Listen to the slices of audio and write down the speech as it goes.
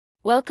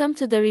Welcome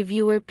to the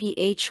Reviewer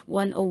PH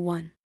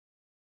 101.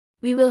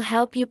 We will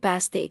help you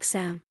pass the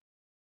exam.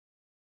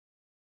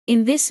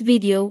 In this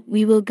video,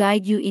 we will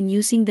guide you in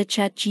using the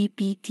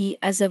Chatgpt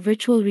as a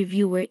virtual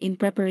reviewer in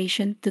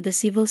preparation to the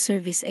civil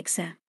service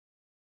exam.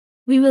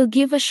 We will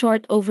give a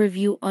short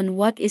overview on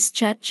what is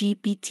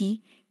Chatgpt,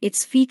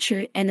 its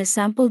feature, and a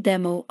sample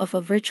demo of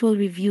a virtual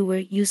reviewer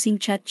using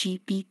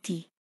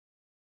Chatgpt.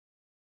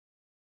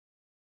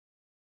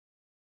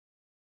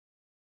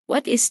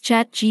 What is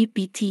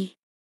Chatgpt?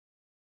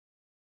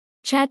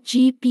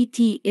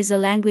 ChatGPT is a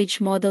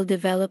language model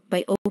developed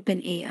by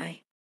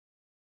OpenAI.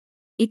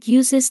 It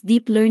uses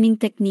deep learning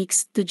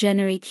techniques to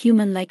generate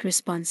human-like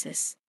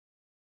responses.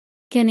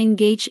 Can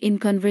engage in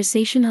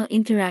conversational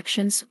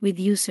interactions with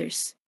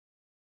users.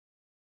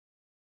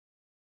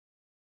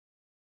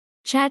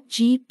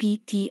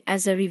 ChatGPT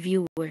as a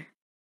reviewer.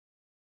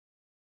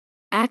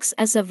 Acts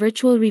as a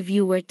virtual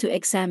reviewer to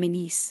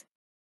examinees.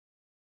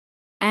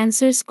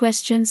 Answers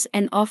questions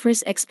and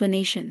offers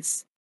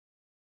explanations.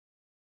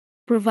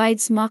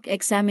 Provides mock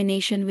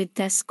examination with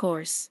test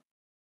scores.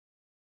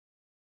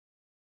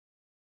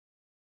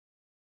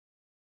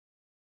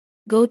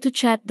 Go to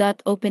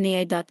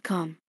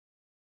chat.openai.com.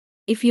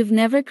 If you've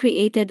never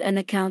created an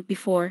account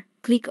before,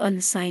 click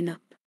on Sign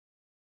Up.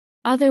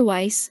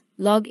 Otherwise,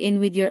 log in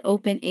with your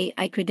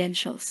OpenAI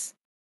credentials.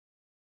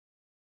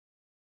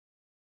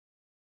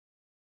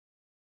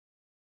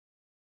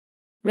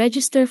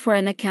 Register for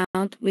an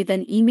account with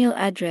an email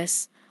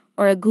address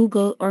or a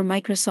Google or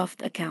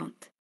Microsoft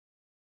account.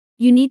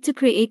 You need to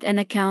create an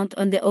account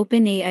on the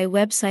OpenAI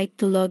website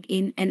to log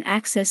in and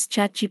access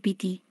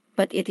ChatGPT,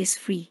 but it is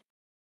free.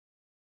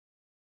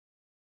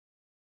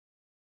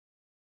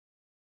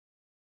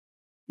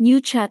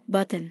 New Chat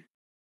button.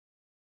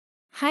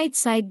 Hide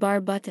sidebar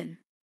button.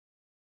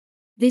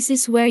 This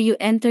is where you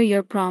enter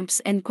your prompts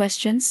and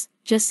questions.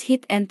 Just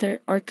hit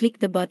enter or click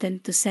the button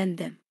to send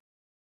them.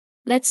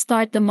 Let's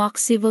start the mock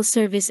civil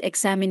service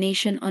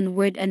examination on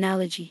word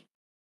analogy.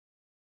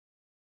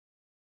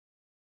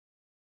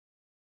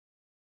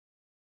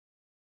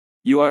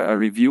 You are a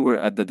reviewer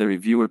at the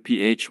Reviewer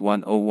PH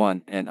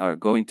 101 and are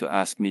going to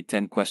ask me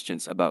 10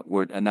 questions about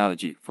word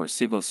analogy for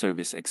civil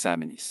service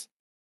examinees.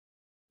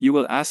 You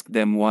will ask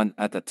them one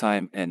at a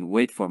time and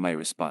wait for my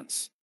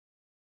response.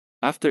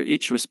 After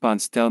each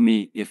response, tell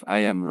me if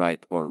I am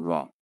right or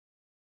wrong.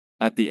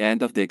 At the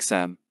end of the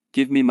exam,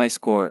 give me my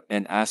score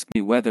and ask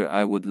me whether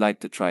I would like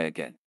to try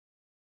again.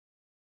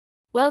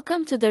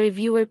 Welcome to the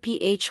Reviewer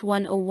PH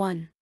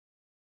 101.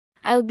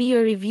 I'll be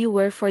your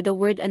reviewer for the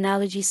word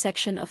analogy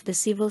section of the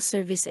civil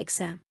service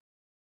exam.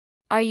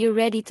 Are you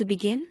ready to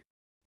begin?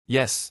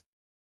 Yes.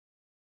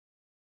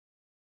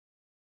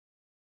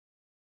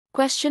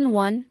 Question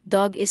 1.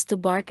 Dog is to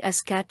bark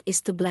as cat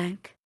is to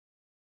blank.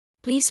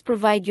 Please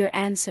provide your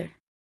answer.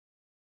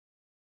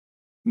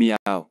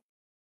 Meow.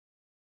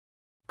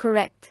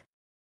 Correct.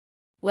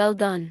 Well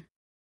done.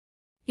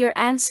 Your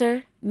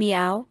answer,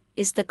 meow,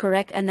 is the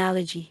correct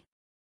analogy.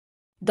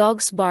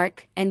 Dogs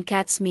bark and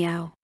cats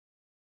meow.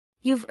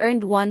 You've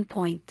earned 1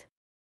 point.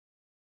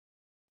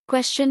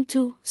 Question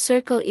 2.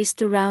 Circle is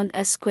to round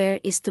as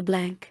square is to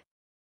blank.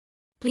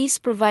 Please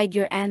provide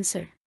your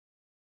answer.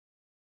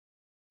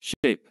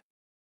 Shape.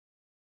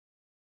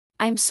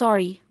 I'm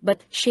sorry,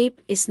 but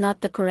shape is not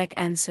the correct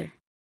answer.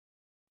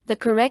 The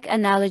correct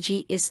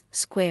analogy is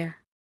square.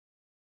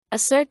 A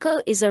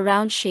circle is a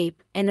round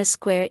shape and a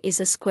square is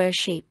a square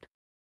shape.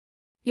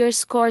 Your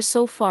score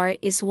so far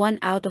is 1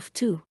 out of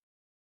 2.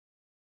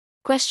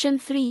 Question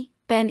 3.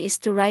 Pen is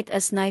to write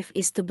as knife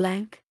is to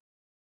blank.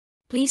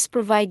 Please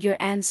provide your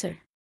answer.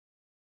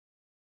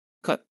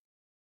 Cut.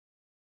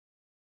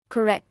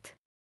 Correct.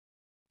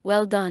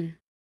 Well done.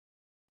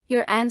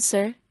 Your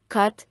answer,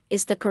 cut,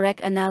 is the correct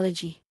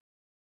analogy.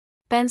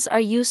 Pens are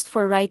used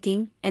for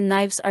writing and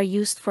knives are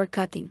used for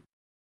cutting.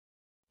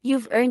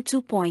 You've earned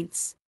 2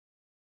 points.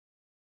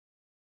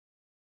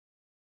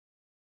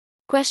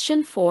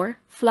 Question 4.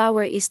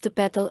 Flower is to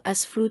petal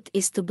as fruit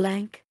is to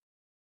blank.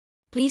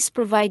 Please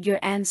provide your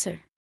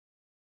answer.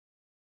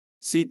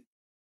 Seed.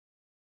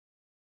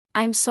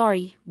 I'm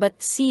sorry,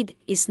 but seed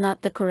is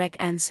not the correct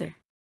answer.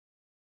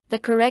 The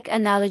correct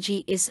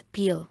analogy is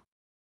peel.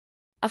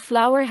 A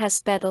flower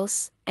has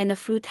petals, and a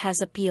fruit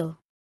has a peel.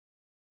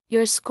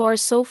 Your score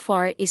so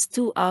far is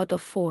 2 out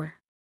of 4.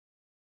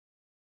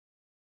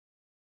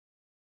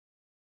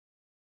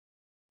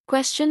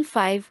 Question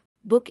 5.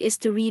 Book is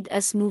to read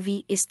as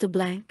movie is to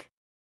blank.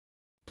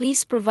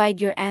 Please provide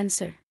your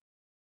answer.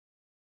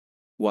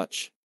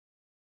 Watch.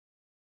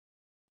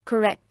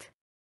 Correct.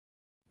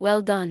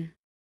 Well done.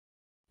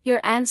 Your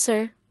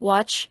answer,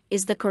 watch,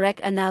 is the correct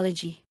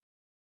analogy.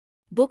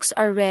 Books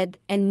are read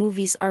and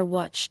movies are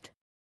watched.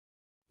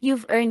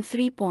 You've earned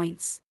 3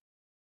 points.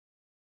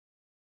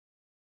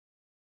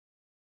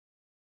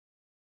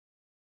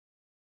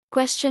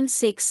 Question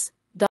 6.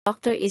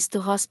 Doctor is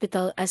to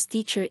hospital as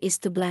teacher is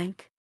to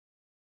blank.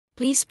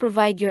 Please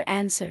provide your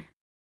answer.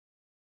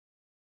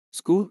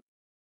 School.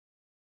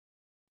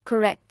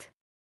 Correct.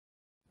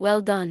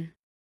 Well done.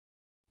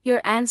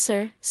 Your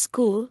answer,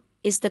 school,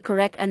 is the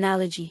correct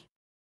analogy.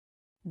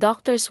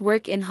 Doctors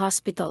work in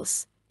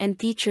hospitals, and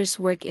teachers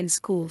work in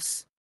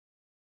schools.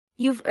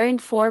 You've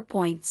earned 4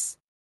 points.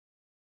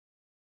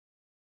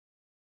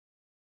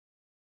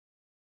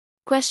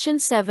 Question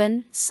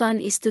 7. Sun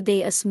is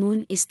today as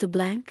moon is to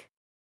blank?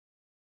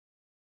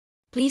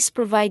 Please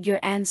provide your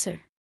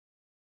answer.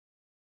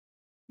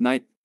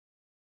 Night.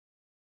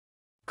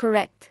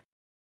 Correct.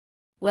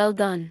 Well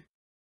done.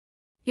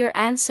 Your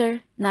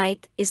answer,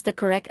 night, is the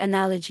correct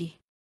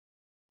analogy.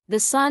 The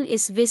sun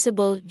is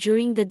visible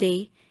during the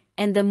day,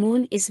 and the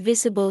moon is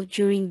visible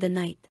during the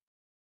night.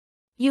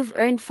 You've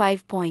earned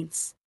 5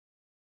 points.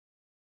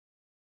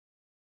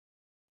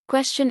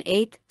 Question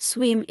 8.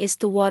 Swim is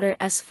to water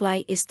as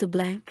fly is to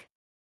blank?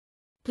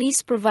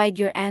 Please provide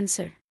your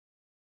answer.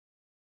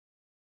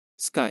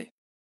 Sky.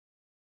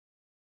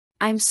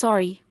 I'm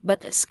sorry,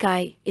 but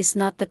sky is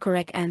not the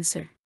correct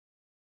answer.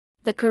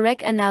 The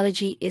correct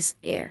analogy is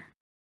air.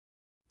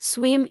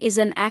 Swim is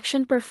an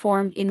action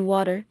performed in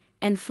water,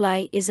 and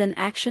fly is an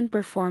action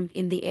performed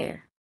in the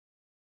air.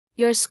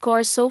 Your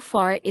score so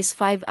far is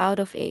 5 out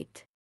of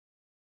 8.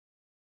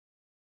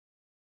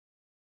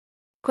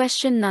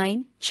 Question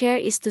 9. Chair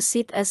is to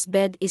sit as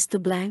bed is to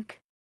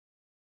blank?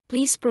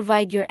 Please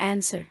provide your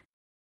answer.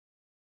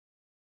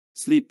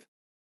 Sleep.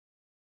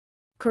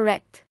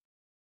 Correct.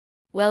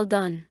 Well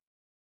done.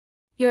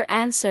 Your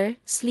answer,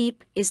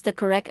 sleep, is the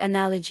correct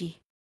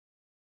analogy.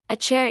 A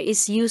chair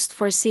is used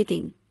for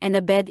sitting, and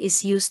a bed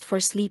is used for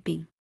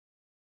sleeping.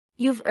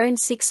 You've earned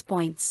 6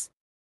 points.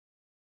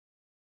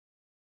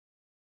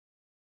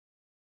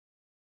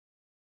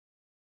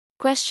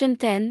 Question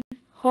 10.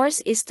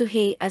 Horse is to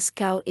hay as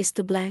cow is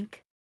to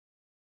blank?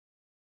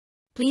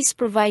 Please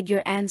provide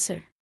your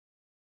answer.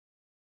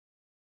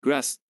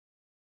 Grass.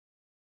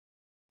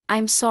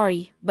 I'm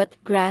sorry, but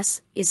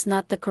grass is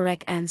not the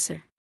correct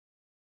answer.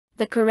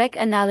 The correct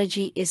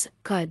analogy is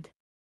cud.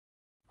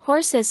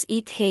 Horses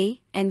eat hay,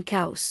 and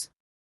cows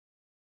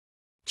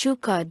chew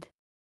cud.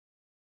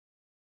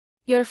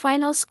 Your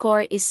final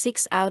score is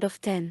 6 out of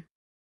 10.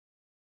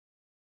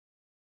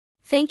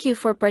 Thank you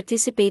for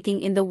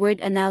participating in the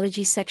word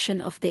analogy section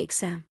of the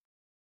exam.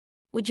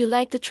 Would you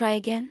like to try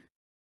again?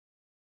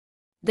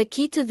 The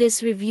key to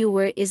this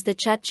reviewer is the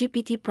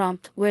Chatgpt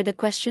prompt, where the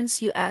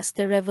questions you ask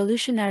the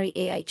revolutionary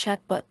AI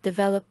chatbot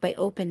developed by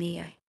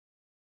OpenAI.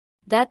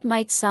 That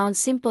might sound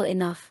simple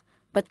enough,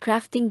 but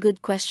crafting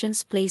good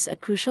questions plays a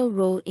crucial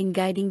role in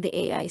guiding the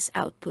AI's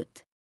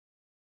output.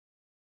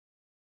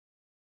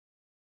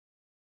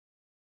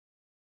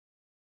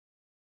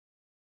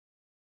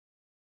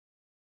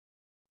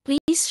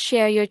 Please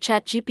share your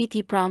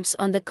ChatGPT prompts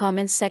on the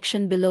comments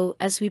section below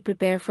as we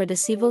prepare for the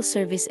civil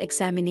service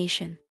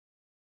examination.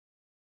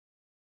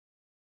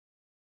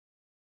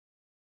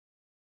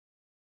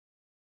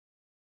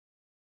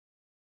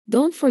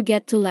 Don't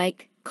forget to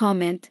like,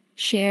 comment,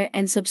 share,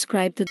 and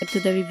subscribe to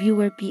the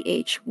Reviewer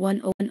PH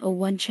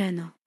 1001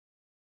 channel.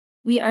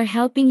 We are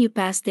helping you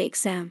pass the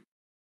exam.